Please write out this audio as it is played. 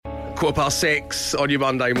6:15 on your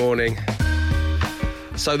Monday morning.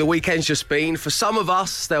 So the weekend's just been. For some of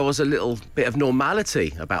us, there was a little bit of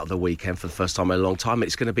normality about the weekend for the first time in a long time.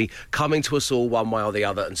 It's going to be coming to us all one way or the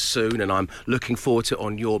other and soon, and I'm looking forward to it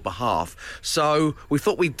on your behalf. So we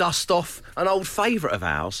thought we'd dust off an old favourite of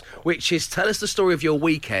ours, which is tell us the story of your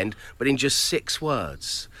weekend, but in just 6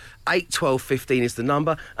 words. 8, 12, 15 is the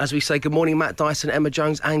number. As we say, good morning, Matt Dyson, Emma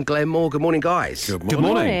Jones and Glenn Moore. Good morning, guys. Good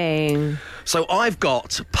morning. So I've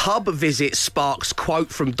got pub visit sparks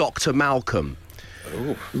quote from Dr. Malcolm.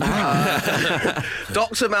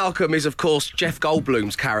 Dr. Malcolm is, of course, Jeff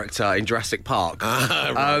Goldblum's character in Jurassic Park.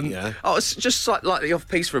 Yeah. Oh, it's just slightly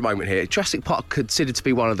off-piece for a moment here. Jurassic Park considered to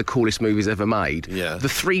be one of the coolest movies ever made. Yeah. The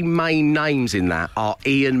 3 main names in that are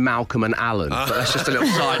Ian, Malcolm and Alan. But that's just a little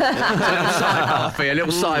sidebar for you. A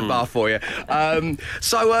little sidebar for you.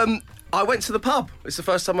 I went to the pub. It's the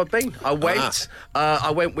first time I've been. I went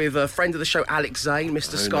with a friend of the show, Alex Zane,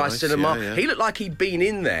 Mr. Sky nice. Cinema. Yeah. He looked like he'd been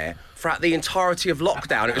in there throughout the entirety of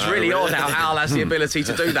lockdown. It was really odd how Al has the ability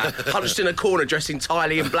to do that. Hunched in a corner, dressed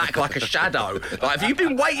entirely in black like a shadow. Like, have you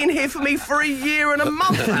been waiting here for me for a year and a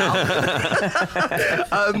month now?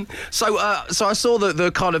 So I saw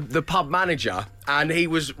the pub manager, and he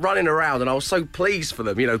was running around, and I was so pleased for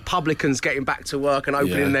them. You know, publicans getting back to work and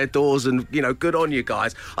opening their doors, and, you know, good on you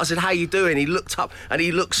guys. I said, how you doing? He looked up, and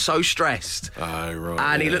he looked so stressed. Oh, right.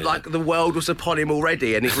 And he looked like the world was upon him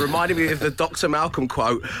already, and it reminded me of the Dr. Malcolm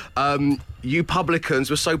quote. You publicans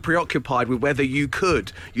were so preoccupied with whether you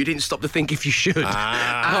could, you didn't stop to think if you should.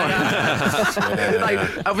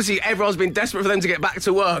 Obviously, everyone's been desperate for them to get back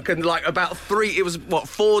to work, and like about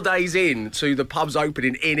 4 days in to the pub's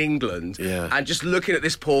opening in England, and just looking at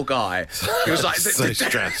this poor guy, he was like so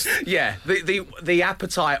stressed. Yeah, the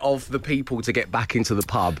appetite of the people to get back into the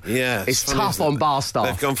pub. Yeah, it's tough on bar staff.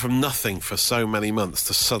 They've gone from nothing for so many months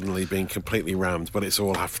to suddenly being completely rammed, but it's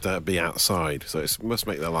all have to be outside, so it must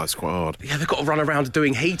make their lives quite hard. Yeah, they've got to run around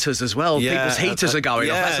doing heaters as well. Yeah, People's heaters are going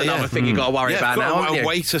off. That's another thing you've got to worry about now, haven't you? A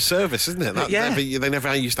waiter service, isn't it? They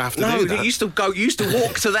never used to have to do that. No, used to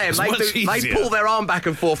walk to them. They'd pull their arm back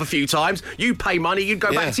and forth a few times. You pay money, you'd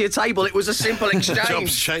go back to your table. It was a simple exchange.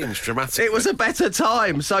 Jobs changed dramatically. It was a better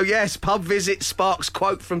time. So yes, pub visit sparks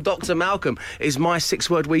quote from Dr. Malcolm is my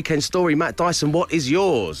 6-word weekend story. Matt Dyson, what is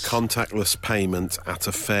yours? Contactless payment at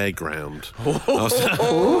a fairground.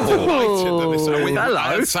 Hello.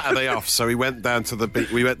 I had Saturday off, so we went down to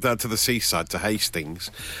the seaside to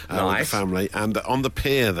Hastings with the family, and on the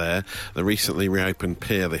pier there, the recently reopened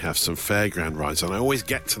pier, they have some fairground rides, and I always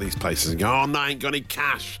get to these places and go, oh no, I ain't got any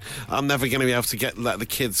cash, I'm never going to be able to let the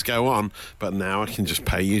kids go on, but now I can just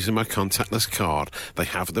pay using my contactless card. They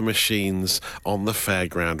have the machines on the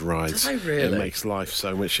fairground rides. Do they really? It makes life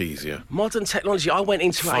so much easier. Modern technology. I went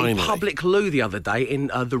into a public loo the other day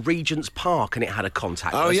in the Regent's Park, and it had a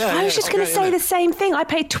contactless. Oh yeah, I was just going to say the same thing. I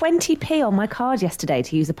paid 20p on my card yesterday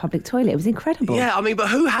to use a public toilet. It was incredible. Yeah, I mean, but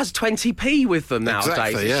who has 20p with them nowadays?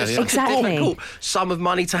 Exactly, it's just such a difficult sum of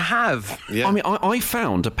money to have. Yeah. I mean, I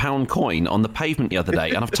found a £1 coin on the pavement the other day,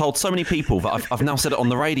 and I've told so many people that I've now said it on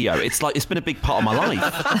the radio. It's like it's been a big part of my life.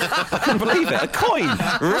 I couldn't believe it. A coin.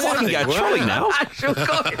 Really? I can get a trolley now. Actual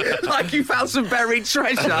coin. Like you found some buried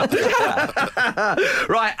treasure.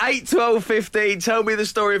 Right, 8, 12, 15. Tell me the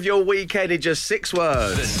story of your weekend in just 6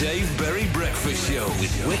 words. The Dave Berry Breakfast Show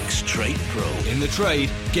with Wix Trade Pro. In the trade,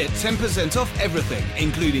 get 10% off everything,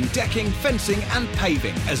 including decking, fencing and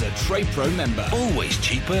paving as a Trade Pro member. Always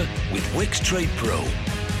cheaper with Wix Trade Pro.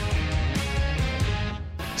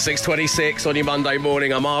 6:26 on your Monday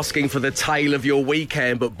morning. I'm asking for the tale of your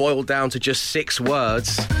weekend, but boiled down to just 6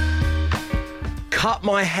 words. Cut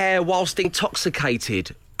my hair whilst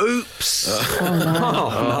intoxicated. Oops.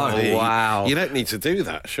 No. Wow. You don't need to do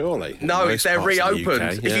that, surely. No, they're reopened.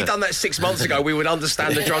 UK, If you'd done that 6 months ago, we would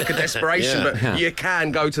understand the drunken desperation, but you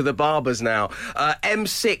can go to the barbers now.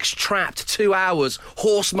 M6 trapped 2 hours,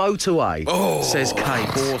 horse motorway, says Kate.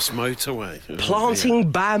 Horse motorway. Planting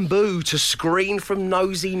bamboo to screen from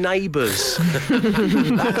nosy neighbours.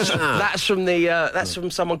 That's from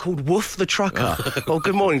someone called Woof the Trucker. Well,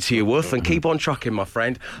 good morning to you, Woof, and keep on trucking, my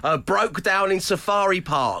friend. Broke down in Safari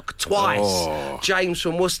Park twice. James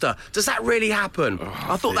from Worcester. Does that really happen?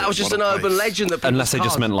 I thought that was just an urban legend that people Unless they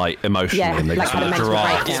just meant like emotionally, and they just want to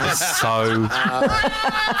giraffe. It's so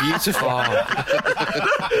beautiful.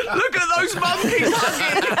 Look at those monkeys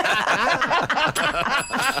hugging.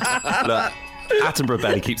 Look, Attenborough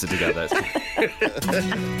barely keeps it together.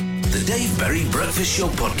 The Dave Berry Breakfast Show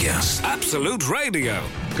Podcast. Absolute Radio.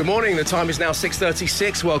 Good morning, the time is now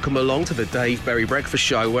 6:36. Welcome along to the Dave Berry Breakfast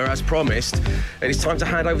Show, where, as promised, it is time to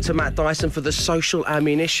hand over to Matt Dyson for the social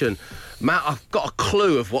ammunition. Matt, I've got a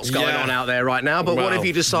clue of what's going on out there right now, but what have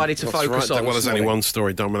you decided to focus on? Well, there's only one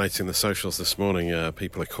story dominating the socials this morning.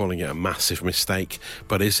 People are calling it a massive mistake,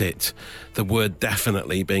 but is it? The word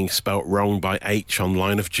definitely being spelt wrong by H on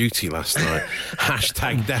Line of Duty last night.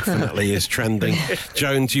 Hashtag definitely is trending.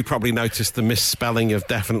 Jones, you probably noticed the misspelling of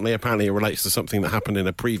definitely. Apparently it relates to something that happened in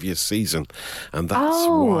a previous season, and that's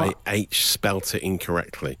why H spelt it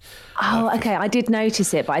incorrectly. Oh, okay. I did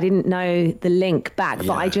notice it, but I didn't know the link back.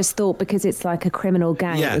 But I just thought because it's like a criminal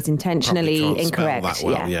gang, it was intentionally incorrect. That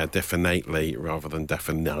well. Yeah, definitely rather than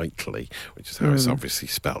definitely, which is how it's obviously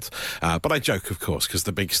spelt. But I joke, of course, because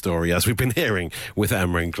the big story, as we've been hearing with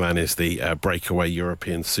Emma and Glenn, is the breakaway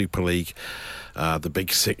European Super League. The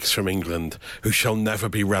big six from England, who shall never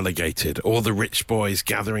be relegated. All the rich boys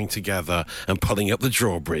gathering together and pulling up the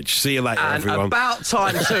drawbridge. See you later, everyone. About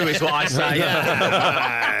time too, is what I say.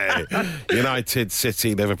 United,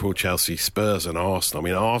 City, Liverpool, Chelsea, Spurs and Arsenal. I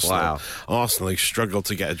mean, Arsenal who struggled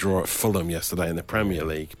to get a draw at Fulham yesterday in the Premier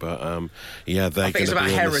League. But, they're going to be... I think it's about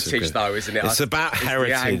heritage, though, isn't it? It's about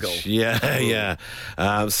heritage. Yeah.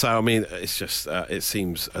 So, I mean, it's just... it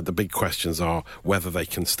seems the big questions are whether they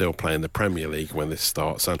can still play in the Premier League when this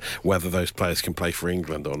starts and whether those players can play for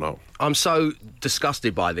England or not. I'm so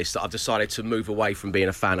disgusted by this that I've decided to move away from being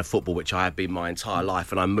a fan of football, which I have been my entire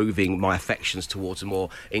life, and I'm moving my affections towards a more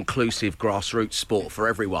inclusive grassroots sport for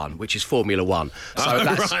everyone, which is Formula One. So so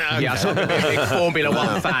I'm going to be a big Formula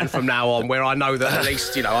One fan from now on, where I know that at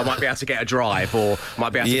least, I might be able to get a drive or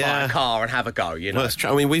might be able to buy a car and have a go, Well, that's true.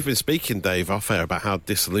 I mean, we've been speaking, Dave, off air about how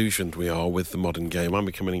disillusioned we are with the modern game. I'm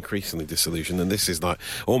becoming increasingly disillusioned, and this is like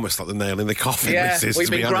almost like the nail in the coffin. Yeah, we've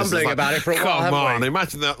been grumbling about it for a while, haven't we? Come on,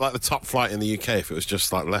 imagine that, like the top flight in the UK, if it was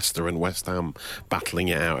just like Leicester and West Ham battling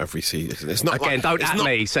it out every season. It's not again. Don't at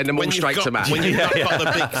me. Send them all straight to Matt. When you've got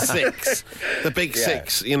the big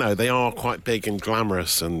six, they are quite big and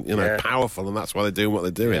glamorous and powerful, and that's why they're doing what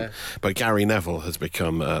they're doing. But Gary Neville has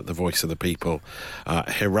become the voice of the people.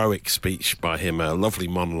 Heroic speech by him. A lovely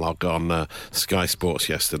monologue on Sky Sports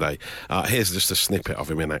yesterday. Here's just a snippet of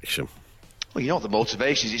him in action. Well, the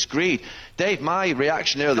motivation is it's greed. Dave, my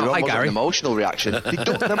reaction earlier on was an emotional reaction.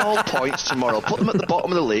 Deduct them all points tomorrow, put them at the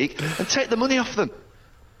bottom of the league and take the money off them.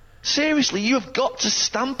 Seriously, you have got to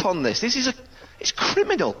stamp on this. It's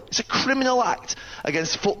criminal. It's a criminal act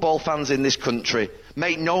against football fans in this country.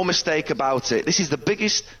 Make no mistake about it. This is the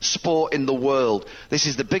biggest sport in the world. This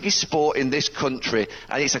is the biggest sport in this country,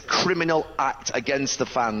 and it's a criminal act against the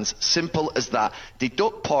fans. Simple as that.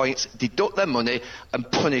 Deduct points, deduct their money,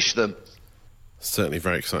 and punish them. Certainly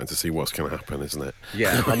very exciting to see what's going to happen, isn't it?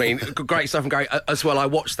 Yeah, I mean, great stuff from Gary. As well, I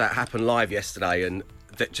watched that happen live yesterday, and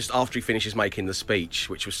that just after he finishes making the speech,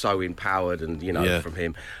 which was so empowered and, from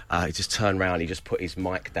him, he just turned around, he just put his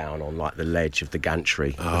mic down on, like, the ledge of the gantry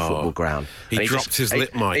of the football ground. He dropped his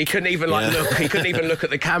lip mic. He couldn't even, look. He couldn't even look at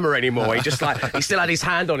the camera anymore. He just, he still had his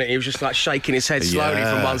hand on it. He was just, shaking his head slowly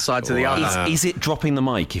from one side to the other. Is it dropping the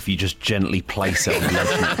mic if you just gently place it on the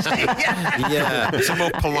ledge? Yeah. It's a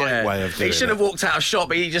more polite way of doing it. He should have walked out of shot,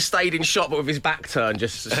 but he just stayed in shot, but with his back turned,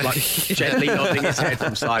 just gently nodding his head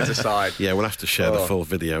from side to side. Yeah, we'll have to share the full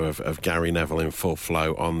video of Gary Neville in full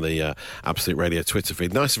flow on the Absolute Radio Twitter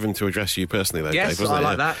feed. Nice of him to address you personally, though, Dave, wasn't it? I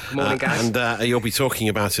like that. Morning, guys. And you'll be talking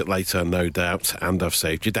about it later, no doubt, and I've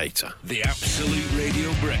saved your data. The Absolute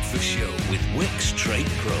Radio Breakfast Show with Wix Trade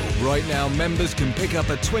Pro. Right now, members can pick up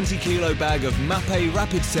a 20-kilo bag of Mapei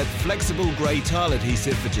Rapid Set Flexible Grey Tile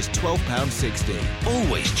Adhesive for just £12.60.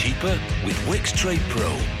 Always cheaper with Wix Trade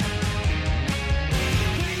Pro.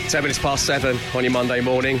 7 minutes past 7 on your Monday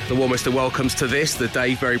morning. The warmest of welcomes to this, the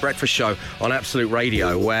Dave Berry Breakfast Show on Absolute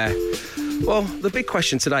Radio, where, well, the big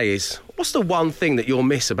question today is, what's the one thing that you'll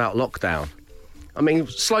miss about lockdown? I mean,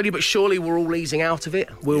 slowly but surely we're all easing out of it.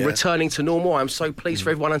 We're returning to normal. I'm so pleased for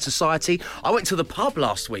everyone in society. I went to the pub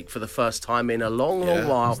last week for the first time in a long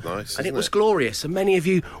while. It was nice, and it was glorious. And many of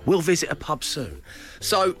you will visit a pub soon.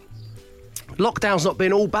 So lockdown's not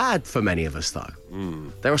been all bad for many of us, though.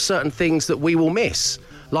 There are certain things that we will miss.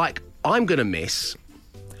 Like, I'm going to miss,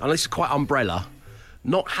 and this is quite umbrella,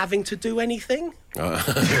 not having to do anything.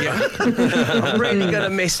 I'm really going to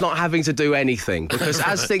miss not having to do anything, because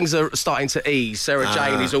as things are starting to ease, Sarah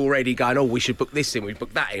Jane is already going, we should book this in, we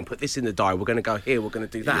book that in, put this in the diary, we're going to go here, we're going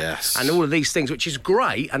to do that. Yes. And all of these things, which is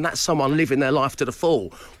great, and that's someone living their life to the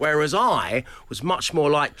full. Whereas I was much more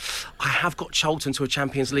like, I have got Charlton to a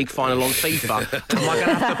Champions League final on FIFA. Am I going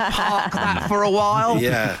to have to park that for a while?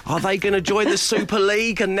 Yeah. Are they going to join the Super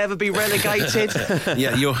League and never be relegated?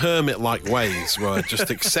 Yeah, your hermit-like ways were just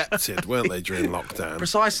accepted, weren't they, during lockdown? lockdown.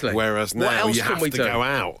 Precisely. Whereas now you have to go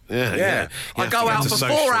out. Yeah. I go out for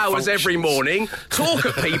 4 hours every morning, talk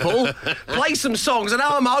at people, play some songs, and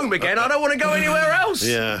now I'm home again. I don't want to go anywhere else.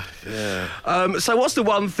 Yeah. So what's the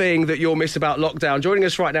one thing that you'll miss about lockdown? Joining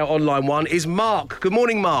us right now on line 1 is Mark. Good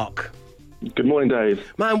morning, Mark. Good morning, Dave.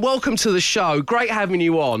 Man, welcome to the show. Great having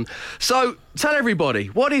you on. So, tell everybody,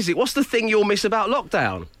 what is it? What's the thing you'll miss about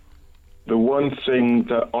lockdown? The one thing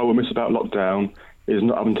that I will miss about lockdown is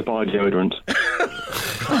not having to buy deodorant.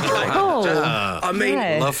 I mean,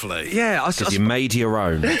 lovely. Yeah, because you made your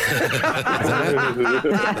own.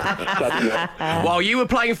 While you were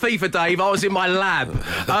playing FIFA, Dave, I was in my lab.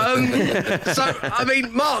 So, I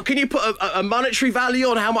mean, Mark, can you put a monetary value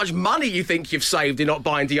on how much money you think you've saved in not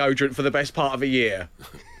buying deodorant for the best part of a year?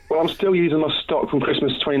 Well, I'm still using my stock from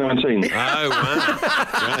Christmas 2019. Oh, wow.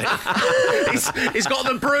 He's got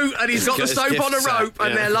the brute and he's got the soap on a rope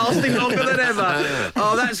and they're lasting longer than ever.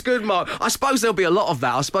 Oh, that's good, Mark. I suppose there'll be a lot of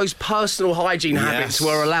that. I suppose personal hygiene habits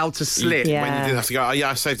were allowed to slip. When you did have to go,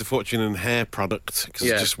 I saved a fortune in hair products because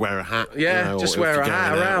just wear a hat. Yeah, just wear a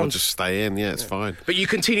hat around. Or just stay in, it's fine. But you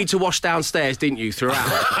continued to wash downstairs, didn't you, throughout?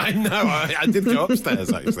 I know, I did go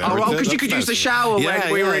upstairs, actually. Oh, well, because you could use the shower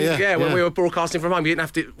when we were broadcasting from home. You didn't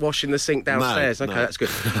have to wash in the sink downstairs. No. That's good.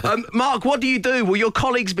 Mark, what do you do? Will your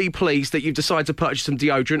colleagues be pleased that you've decided to purchase some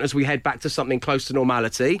deodorant as we head back to something close to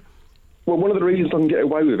normality? Well, one of the reasons I can get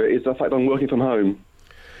away with it is the fact I'm working from home.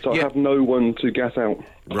 So I have no one to gas out.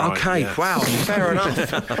 Right, okay, wow, fair enough.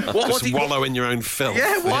 Just wallow in your own filth.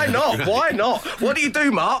 Yeah, why not? Why not? What do you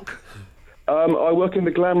do, Mark? I work in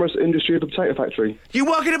the glamorous industry of the potato factory. You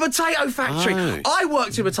work in a potato factory? Oh. I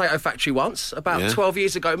worked in a potato factory once, about 12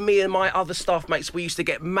 years ago. Me and my other staff mates, we used to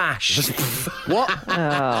get mashed. What?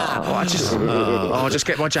 I just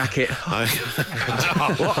get my jacket. I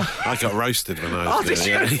got roasted when I was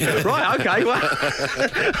doing it. Yeah. Right, okay. Well,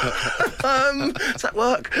 does that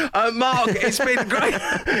work? Mark, it's been great.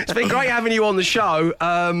 It's been great having you on the show.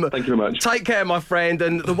 Thank you very much. Take care, my friend.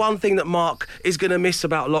 And the one thing that Mark is going to miss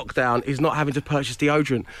about lockdown is not having to purchase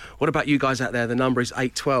deodorant. What about you guys out there? The number is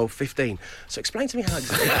 8 12 15. So explain to me how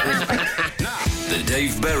exactly that is. The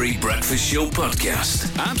Dave Berry Breakfast Show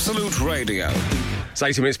Podcast. Absolute Radio. It's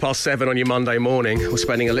 18 minutes past 7 on your Monday morning. We're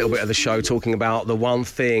spending a little bit of the show talking about the one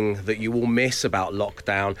thing that you will miss about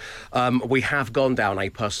lockdown. We have gone down a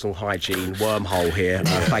personal hygiene wormhole here,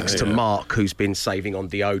 thanks to Mark, who's been saving on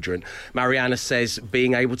deodorant. Mariana says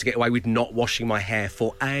being able to get away with not washing my hair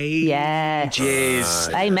for ages. Yes.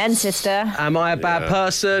 Amen, sister. Am I a bad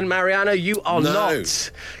person? Mariana, you are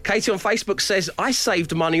not. Katie on Facebook says, I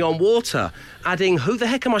saved money on water, adding, who the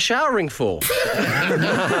heck am I showering for?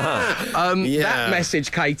 That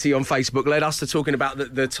message, Katie, on Facebook led us to talking about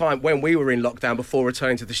the time when we were in lockdown before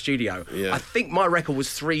returning to the studio. I think my record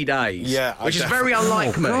was 3 days, which is very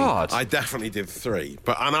unlike me. God. I definitely did 3.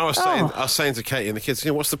 And I was saying to Katie and the kids,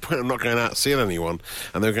 what's the point of not going out seeing anyone?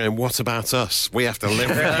 And they were going, what about us? We have to live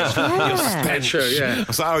with your stench. True, yeah. I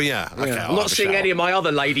was like, okay, I'm not seeing any of my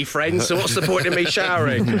other lady friends, so what's the point of me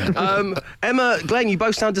showering? Emma, Glenn, you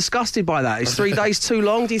both sound disgusted by that. Is 3 days too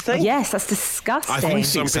long, do you think? Yes, that's disgusting. I think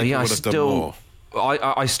some people would have done more.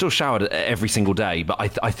 I still showered every single day, but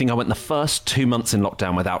I think I went the first 2 months in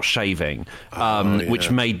lockdown without shaving,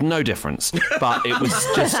 which made no difference. But it was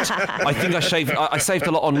just, I think I saved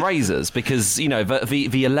a lot on razors because,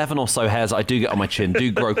 the 11 or so hairs I do get on my chin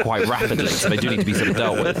do grow quite rapidly, so they do need to be sort of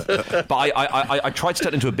dealt with. But I tried to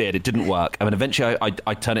turn it into a beard, it didn't work. And eventually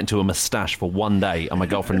I turned it into a moustache for one day, and my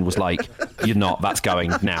girlfriend was like, you're not, that's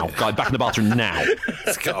going now. Go back in the bathroom now.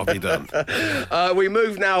 It's got to be done. We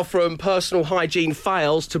move now from personal hygiene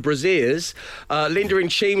fails to brassieres. Linda in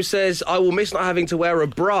Cheam says, I will miss not having to wear a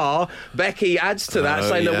bra. Becky adds to that,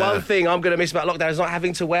 saying the one thing I'm going to miss about lockdown is not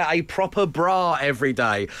having to wear a proper bra every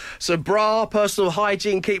day. So bra, personal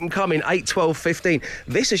hygiene, keep them coming. 8 12 15.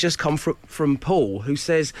 This has just come from Paul, who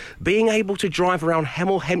says being able to drive around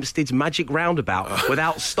Hemel Hempstead's magic roundabout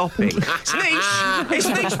without stopping. It's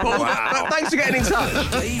niche, Paul. But thanks for getting in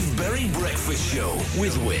touch. Dave Berry Breakfast Show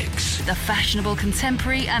with Wix. The fashionable,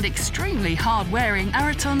 contemporary and extremely hard-wearing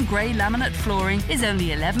Araton grey laminate flooring is only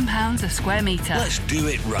 £11 a square metre. Let's do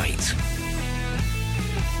it right.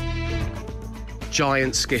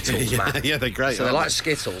 Giant Skittles, man. Yeah, they're great. So they're like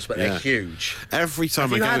Skittles, but they're huge. Every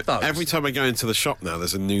time I go into the shop now,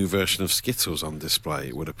 there's a new version of Skittles on display,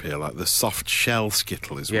 it would appear. Like the soft shell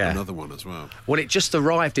Skittle is another one as well. Well, it just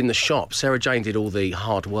arrived in the shop. Sarah Jane did all the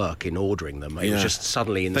hard work in ordering them. It was just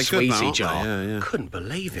suddenly in the squeezy jar. Couldn't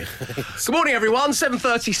believe it. Good morning, everyone.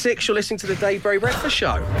 7:36. You're listening to the Dave Berry Breakfast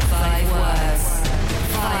Show. 5 words.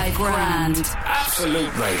 5 grand.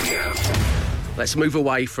 Absolute Radio. Let's move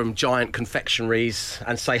away from giant confectionaries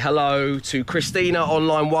and say hello to Christina on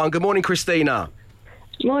line 1. Good morning, Christina.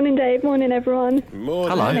 Morning, Dave. Morning, everyone.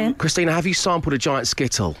 Morning. Hello. Christina, have you sampled a giant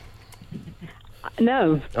Skittle?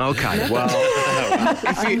 No. Okay, well,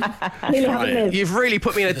 you've really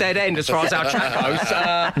put me in a dead end as far as our chat goes.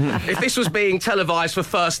 If this was being televised for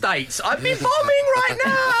first dates, I'd be bombing right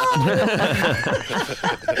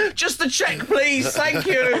now. Just a check, please. Thank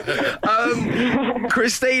you.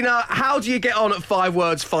 Christina, how do you get on at 5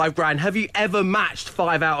 words, 5 grand? Have you ever matched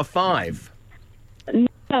 5 out of 5?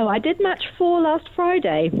 No, I did match 4 last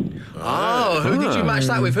Friday. Oh, who did you match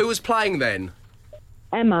that with? Who was playing then?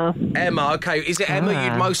 Emma. Emma, okay. Is it Emma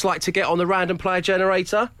you'd most like to get on the random player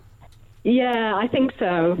generator? Yeah, I think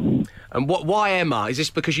so. And why Emma? Is this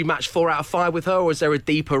because you matched 4 out of 5 with her, or is there a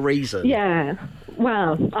deeper reason? Yeah.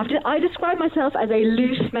 Well, I describe myself as a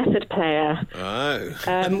loose method player. Oh.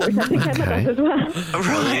 Which I think Emma does as well.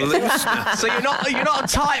 Right. So you're not a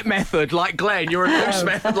tight method like Glenn. You're a loose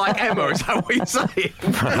method like Emma. Is that what you're saying?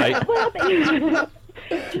 Right. Well,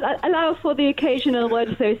 allow for the occasional word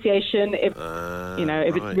association if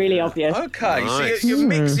it's really obvious. Okay, nice. So you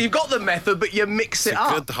mix. You've got the method, but you mix it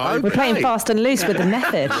up. We're playing fast and loose with the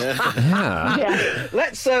method. Yeah.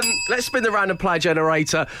 Let's spin the random player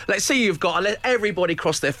generator. Let's see who you've got, and let everybody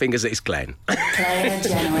cross their fingers that it's Glenn. Player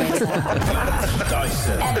generator.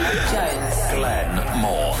 Dyson. Emma Jones. Glenn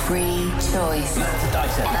Moore. Free choice.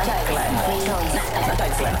 Dyson. Glenn. Free choice.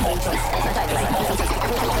 Glenn. Free choice.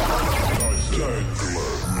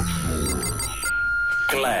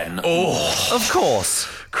 Glenn. Oh, Of course.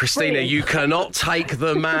 Christina, you cannot take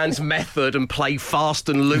the man's method and play fast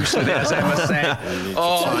and loose with it, as Emma said.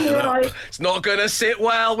 It's not going to sit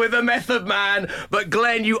well with the method man. But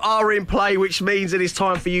Glenn, you are in play, which means it is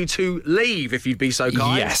time for you to leave, if you'd be so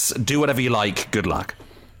kind. Yes, do whatever you like. Good luck.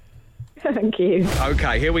 Thank you.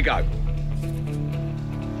 Okay, here we go.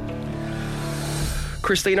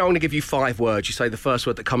 Christina, I'm going to give you 5 words. You say the first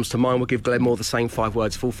word that comes to mind. We'll give Glenn Moore the same 5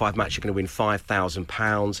 words. Full 5 match, you're going to win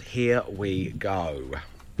 £5,000. Here we go.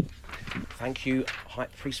 Thank you,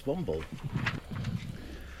 Hype Priest Womble.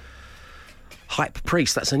 Hype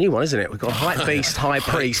Priest, that's a new one, isn't it? We've got Hype Beast, High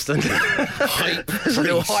Priest, and there's a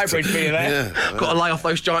little hybrid for you there. Yeah, got to lay off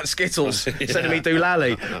those giant Skittles. Sending me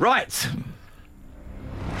doolally. Right.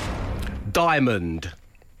 Diamond.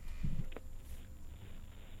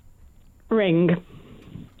 Ring.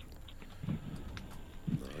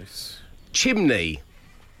 Chimney.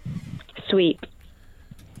 Sweep.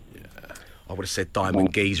 I would have said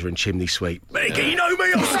diamond, geezer and chimney sweep. Mickey, you know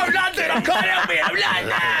me, I'm so London, I can't help it, I'm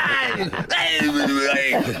London!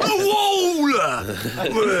 The wall!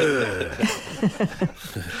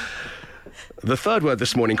 The third word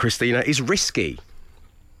this morning, Christina, is risky.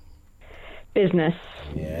 Business.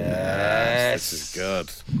 Yes. This is good.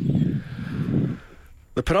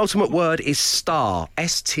 The penultimate word is star.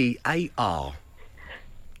 S-T-A-R.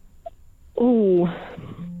 Ooh.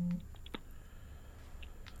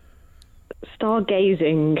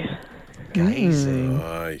 Stargazing. Gazing.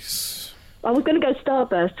 Nice. I was going to go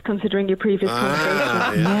starburst, considering your previous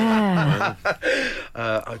conversation. Yeah.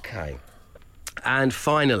 Okay. And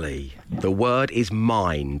finally, the word is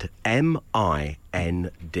mind. M-I-N-D.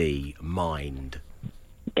 Mind.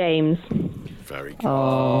 Games. Very good.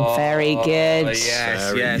 Oh, very good.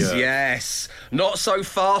 Yes. Not so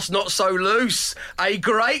fast, not so loose. A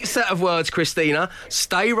great set of words, Christina.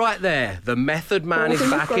 Stay right there. The method man is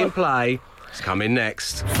back in play. It's coming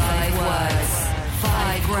next. 5 words,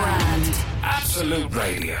 5 grand. Absolute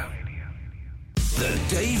Radio. The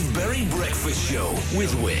Dave Berry Breakfast Show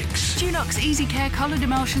with Wix. Dulux Easy Care coloured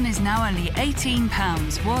emulsion is now only £18,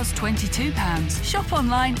 was £22. Shop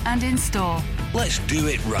online and in store. Let's do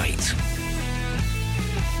it right.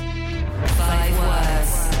 5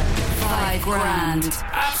 words, 5 grand.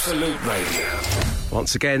 Absolute Radio.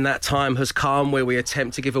 Once again, that time has come where we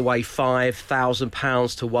attempt to give away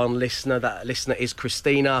 £5,000 to one listener. That listener is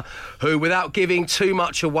Christina, who, without giving too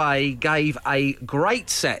much away, gave a great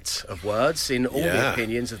set of words in all the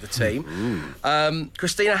opinions of the team.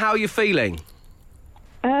 Christina, how are you feeling?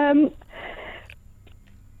 Okay,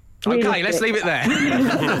 let's leave it there.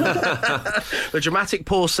 The dramatic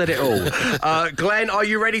pause said it all. Glenn, are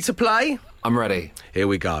you ready to play? I'm ready. Here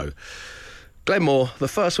we go. Glenn Moore, the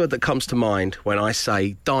first word that comes to mind when I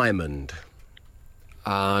say diamond.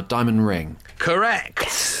 Diamond ring. Correct.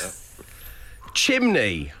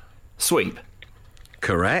 Chimney. Sweep.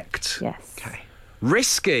 Correct. Yes. Okay.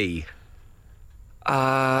 Risky.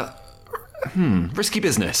 Risky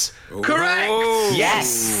business. Correct.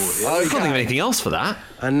 Yes. I can't think of anything else for that.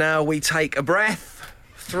 And now we take a breath.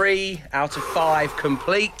 3 out of 5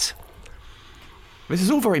 complete. This is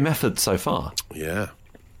all very method so far. Yeah.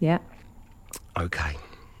 Yeah. Okay.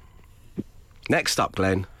 Next up,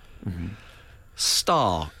 Glenn. Mm-hmm.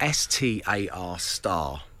 Star. S-T-A-R,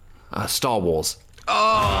 star. Star Wars.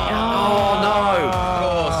 Oh no!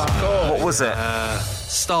 Of course. What was it?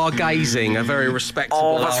 Stargazing, a very respectable.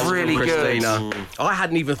 Oh, that's really Christina. good. I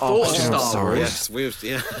hadn't even thought of Star Wars. Yes,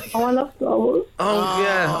 yeah. Oh, I love Star Wars. Oh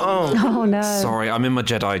yeah. Oh no. Sorry, I'm in my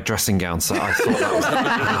Jedi dressing gown, so I thought that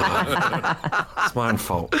was... It's my own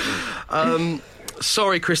fault.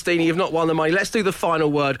 Sorry, Christina, you've not won the money. Let's do the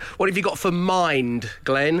final word. What have you got for mind,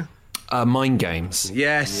 Glenn? Mind games.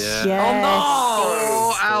 Yes. Yes. Oh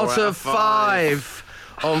no! 4 out of 5.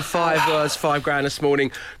 On 5 words, £5 this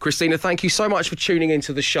morning. Christina, thank you so much for tuning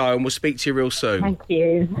into the show, and we'll speak to you real soon. Thank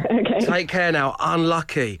you. Okay. Take care now.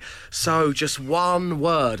 Unlucky. So, just one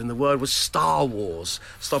word, and the word was Star Wars,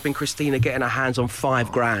 stopping Christina getting her hands on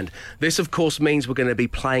 £5. This, of course, means we're going to be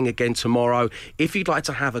playing again tomorrow. If you'd like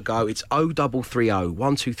to have a go, it's 0330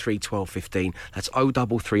 123 1215. That's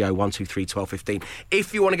 0330 123 1215.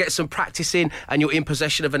 If you want to get some practice in and you're in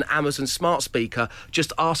possession of an Amazon smart speaker,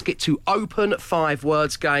 just ask it to open 5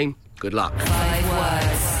 words game. Good luck. 5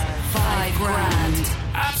 words, £5.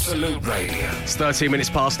 Absolute Radio. It's 13 minutes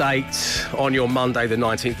past 8 on your Monday, the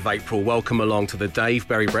 19th of April. Welcome along to the Dave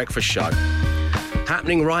Berry Breakfast Show.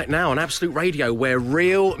 Happening right now on Absolute Radio, where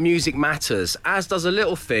real music matters, as does a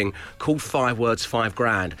little thing called 5 words,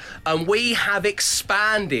 £5. And we have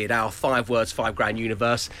expanded our 5 words, £5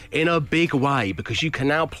 universe in a big way, because you can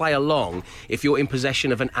now play along if you're in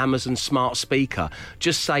possession of an Amazon smart speaker.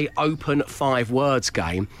 Just say open 5 words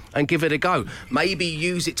game and give it a go. Maybe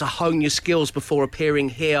use it to hone your skills before appearing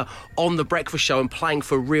here on the Breakfast Show and playing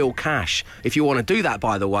for real cash. If you want to do that,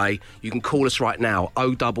 by the way, you can call us right now,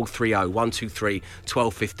 0330 123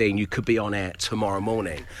 1215. You could be on air tomorrow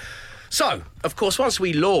morning. So, of course, once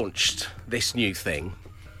we launched this new thing,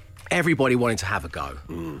 everybody wanted to have a go.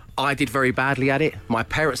 I did very badly at it. My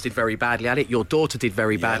parents did very badly at it. Your daughter did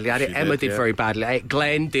very badly at it. Emma did very badly at it.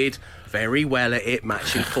 Glenn did very well at it,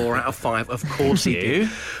 matching 4 out of 5. Of course he did.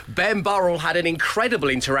 Ben Burrell had an incredible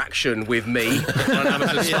interaction with me on an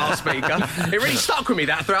Amazon Star speaker. It really stuck with me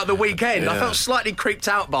that throughout the weekend. I felt slightly creeped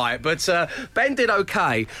out by it, but Ben did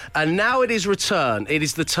okay. And now it is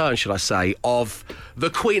the turn, should I say, of the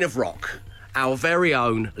Queen of Rock, our very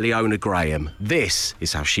own Leona Graham. This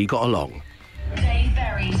is how she got along. Dave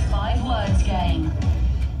Berry's 5 words game.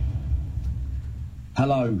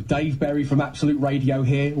 Hello, Dave Berry from Absolute Radio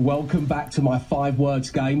here. Welcome back to my 5 words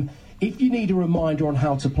game. If you need a reminder on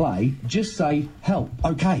how to play, just say help.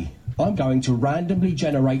 Okay, I'm going to randomly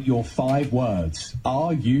generate your 5 words.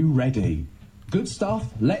 Are you ready? Good stuff.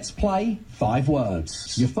 Let's play 5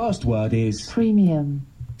 words. Your first word is Premium.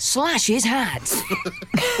 Slash's hat.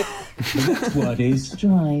 The next word is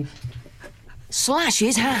Drive.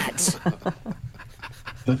 Slash's hat.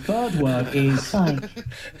 The third word is Bike.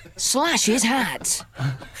 Slash's hat.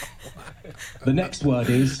 The next word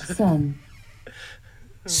is Sun.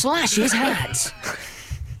 Slash's hat.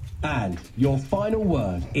 And your final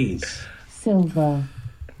word is Silver.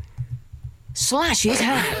 Slash's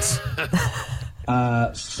hat.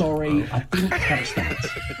 sorry, I didn't catch that.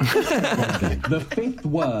 The fifth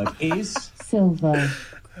word is Silver.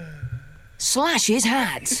 Slash's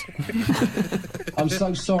hat. I'm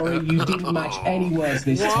so sorry you didn't match any words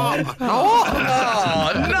this time.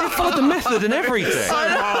 No! Followed the method and everything. So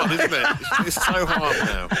hard, isn't it? It's so hard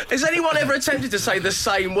now. Has anyone ever attempted to say the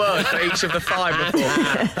same word for each of the 5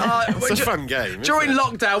 before? It's a fun game. During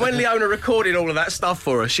lockdown, when Leona recorded all of that stuff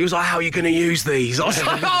for us, she was like, how are you going to use these? I was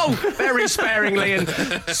like, oh, very sparingly. And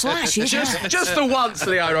Slash's hat. just for once,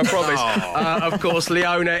 Leona, I promise. Of course,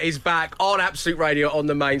 Leona is back on Absolute Radio on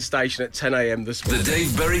the main station at 10 a.m. this morning. The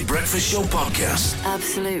Dave Berry Breakfast Show podcast.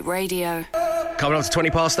 Absolute Radio. Coming on to 20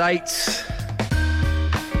 past 8.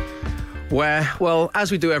 Where, well, as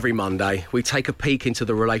we do every Monday, we take a peek into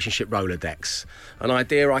the relationship Rolodex. An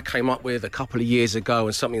idea I came up with a couple of years ago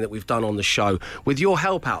and something that we've done on the show with your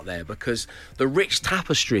help out there, because the rich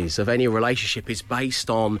tapestries of any relationship is based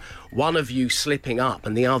on one of you slipping up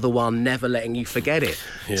and the other one never letting you forget it.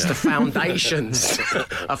 Yeah. It's the foundations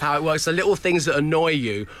of how it works. The little things that annoy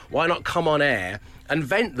you, why not come on air and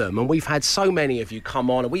vent them? And we've had so many of you come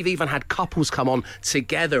on, and we've even had couples come on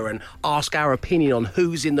together and ask our opinion on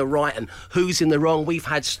who's in the right and who's in the wrong. We've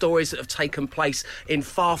had stories that have taken place in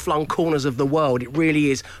far-flung corners of the world. It really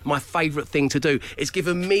is my favourite thing to do. It's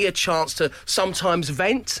given me a chance to sometimes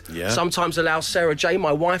vent, sometimes allow Sarah J,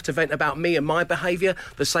 my wife, to vent about me and my behaviour.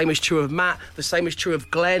 The same is true of Matt, the same is true of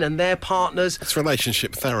Glenn and their partners. It's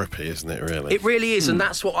relationship therapy, isn't it, really? It really is, and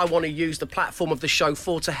that's what I want to use the platform of the show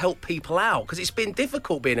for, to help people out, because it's been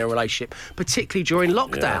difficult being in a relationship, particularly during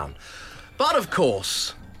lockdown. Yeah. But, of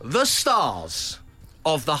course, the stars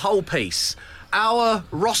of the whole piece, our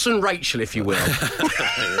Ross and Rachel, if you will,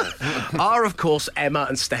 are, of course, Emma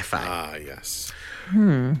and Stefan. Ah, yes.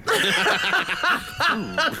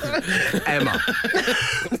 Emma.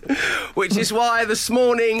 Which is why this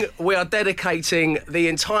morning we are dedicating the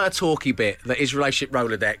entire talky bit that is Relationship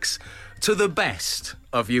Rolodex to the best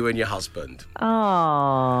of you and your husband.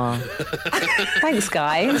 Oh, thanks,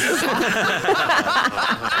 guys.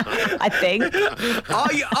 I think.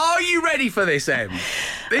 Are you ready for this, Em?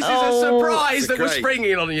 This is a surprise that we're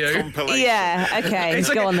springing on you. Yeah, okay,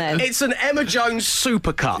 go on then. It's an Emma Jones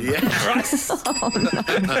Supercut. Yeah.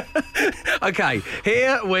 Okay,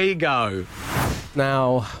 here we go.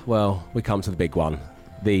 Now, well, we come to the big one.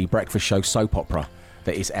 The breakfast show soap opera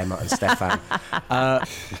that is Emma and Stefan.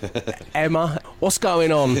 Emma, what's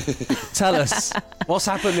going on? Tell us, what's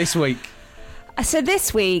happened this week? So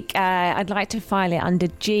this week, I'd like to file it under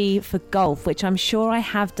G for golf, which I'm sure I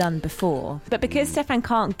have done before. But because Stefan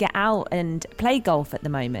can't get out and play golf at the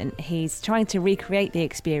moment, he's trying to recreate the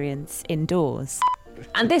experience indoors.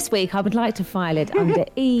 And this week, I would like to file it under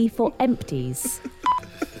E for empties.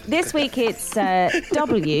 This week, it's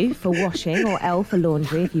W for washing, or L for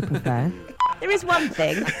laundry, if you prefer. There is one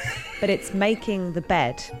thing, but it's making the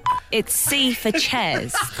bed. It's C for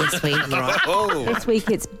chairs this week. This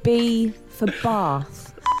week it's B for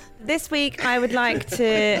bath. This week I would like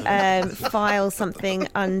to file something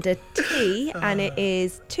under T, and it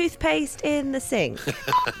is toothpaste in the sink.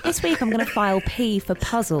 This week I'm going to file P for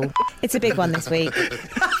puzzle. It's a big one this week.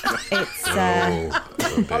 It's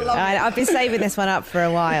I've been saving this one up for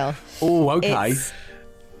a while. Oh, okay. It's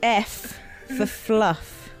F for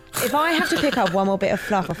fluff. If I have to pick up one more bit of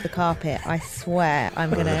fluff off the carpet, I swear I'm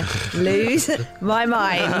going to lose my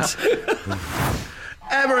mind.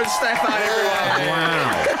 Emma and Stefan, everyone.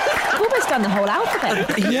 Wow. I've almost done the whole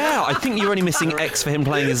alphabet. Yeah, I think you're only missing X for him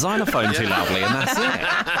playing his xylophone too loudly, and that's it.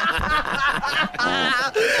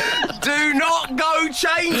 Do not go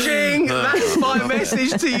changing. That's my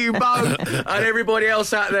message to you both. And everybody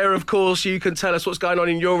else out there, of course, you can tell us what's going on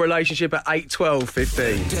in your relationship at 8, 12,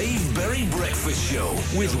 15. Dave Berry Breakfast Show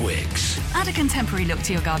with Wix. Add a contemporary look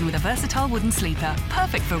to your garden with a versatile wooden sleeper.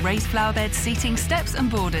 Perfect for raised flower beds, seating, steps and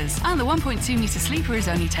borders. And the 1.2 metre sleeper is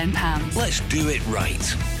only £10. Let's do it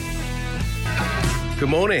right. Good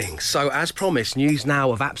morning. So, as promised, news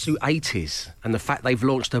now of Absolute 80s and the fact they've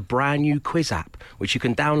launched a brand new quiz app, which you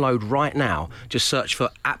can download right now. Just search for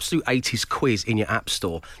Absolute 80s Quiz in your app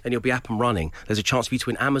store, then you'll be up and running. There's a chance for you to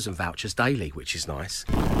win Amazon vouchers daily, which is nice.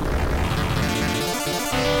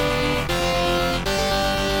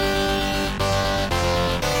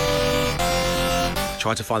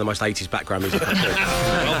 Try to find the most 80s background music. Well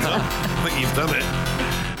done. I think you've done it.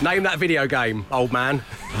 Name that video game, old man.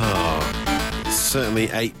 Oh, it's certainly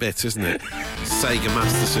 8-bit, isn't it? Sega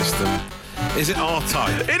Master System. Is it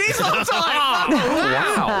R-Type? It is R-Type!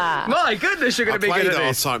 Wow! My goodness, you're going to be good at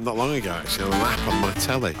this. I played R-Type not long ago, actually, on an app on my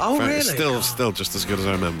telly. Oh, really? It's still just as good as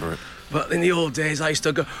I remember it. But in the old days, I used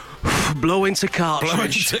to go, blow into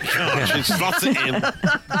cartridge. Slot it in,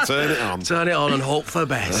 turn it on. Turn it on and hope for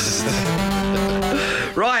best.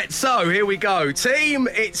 Right, so here we go. Team,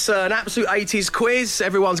 it's an Absolute 80s quiz.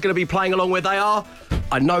 Everyone's going to be playing along where they are.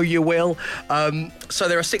 I know you will. So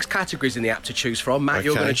there are 6 categories in the app to choose from. Matt,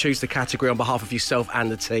 You're going to choose the category on behalf of yourself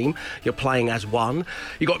and the team. You're playing as one.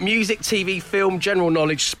 You've got music, TV, film, general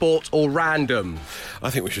knowledge, sport, or random. I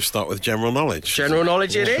think we should start with general knowledge. General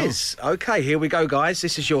knowledge it is. OK, here we go, guys.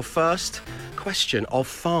 This is your first question of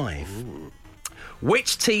 5. Ooh.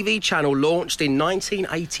 Which TV channel launched in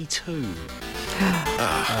 1982?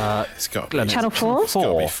 It's got to be Channel 4? It's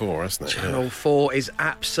got to be 4, hasn't it? Channel 4 is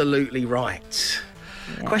absolutely right.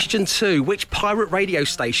 Yeah. Question 2. Which pirate radio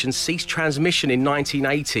station ceased transmission in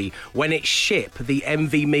 1980 when its ship, the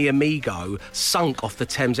MV Me Amigo, sunk off the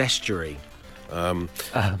Thames estuary?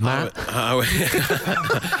 Matt?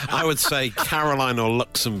 I would say Caroline or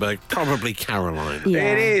Luxembourg. Probably Caroline.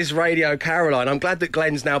 Yeah. It is Radio Caroline. I'm glad that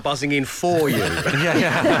Glenn's now buzzing in for you.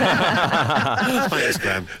 Thanks,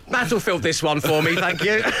 Glenn. Matt will fill this one for me, thank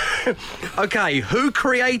you. OK, who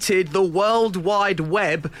created the World Wide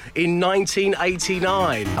Web in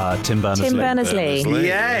 1989? Tim Berners-Lee. Tim Berners-Lee.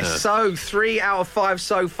 Yes, yeah. So 3 out of 5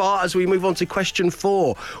 so far as we move on to question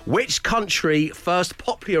 4. Which country first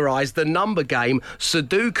popularised the number game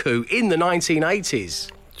Sudoku in the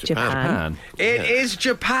 1980s? Japan. It is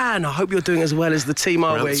Japan. I hope you're doing as well as the team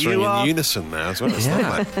are where you are. in unison now as well. It's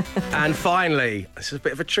lovely. And finally, this is a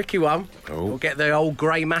bit of a tricky one. We'll get the old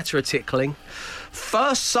grey matter a tickling.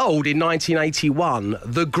 First sold in 1981,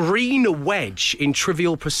 the green wedge in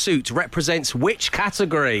Trivial Pursuit represents which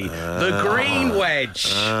category? The green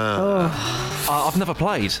wedge. I've never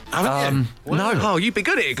played. Haven't you? No. Oh, you'd be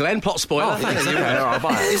good at it, Glenn. Plot spoiler. Oh, thanks. Okay, I'll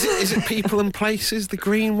buy it. Is it people and places, the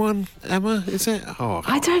green one, Emma? Is it? Oh,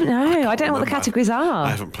 I don't know. I don't know what the categories are. I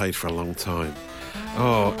haven't played for a long time.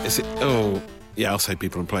 Oh, is it? Oh, yeah, I'll say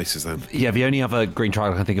people and places then. Yeah, the only other green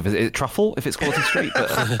triangle I can think of is Truffle, if it's Quality Street. But,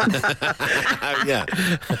 yeah.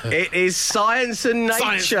 It is Science and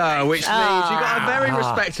Nature, which means you got a very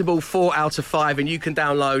respectable 4 out of 5, and you can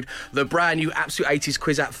download the brand new Absolute 80s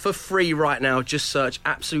Quiz app for free right now. Just search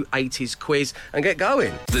Absolute 80s Quiz and get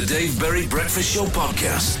going. The Dave Berry Breakfast Show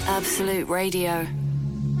Podcast. Absolute Radio.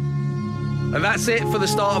 And that's it for the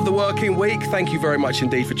start of the working week. Thank you very much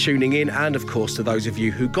indeed for tuning in. And, of course, to those of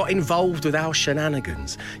you who got involved with our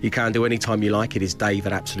shenanigans. You can do any time you like. It is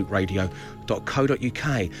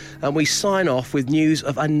dave@absoluteradio.co.uk. And we sign off with news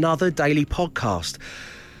of another daily podcast.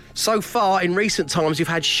 So far, in recent times, you've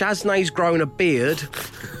had Shaznay's grown a beard,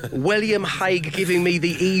 William Hague giving me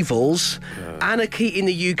the evils, Anarchy in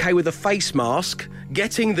the UK with a face mask,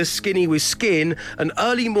 Getting the Skinny with Skin, an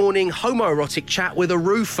early morning homoerotic chat with a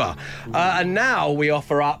roofer. And now we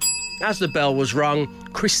offer up, as the bell was rung,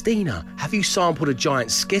 Christina, have you sampled a giant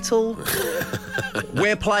skittle?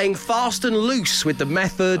 We're playing fast and loose with the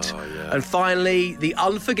method. And finally, the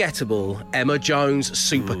unforgettable Emma Jones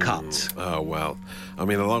Supercut. Oh, well. I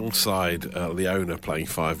mean, alongside Leona playing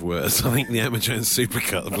 5 words, I think the Emma Jones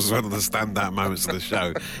Supercut was one of the standout moments of the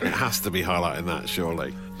show. It has to be highlighting that,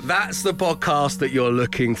 surely. That's the podcast that you're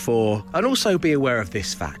looking for. And also be aware of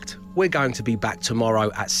this fact. We're going to be back tomorrow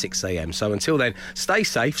at 6 a.m. So until then, stay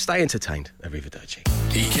safe, stay entertained. Arrivederci.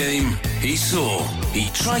 He came, he saw, he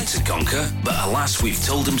tried to conquer, but alas, we've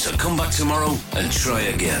told him to come back tomorrow and try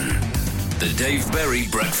again. The Dave Berry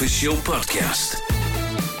Breakfast Show Podcast.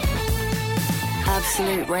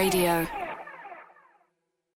 Absolute Radio.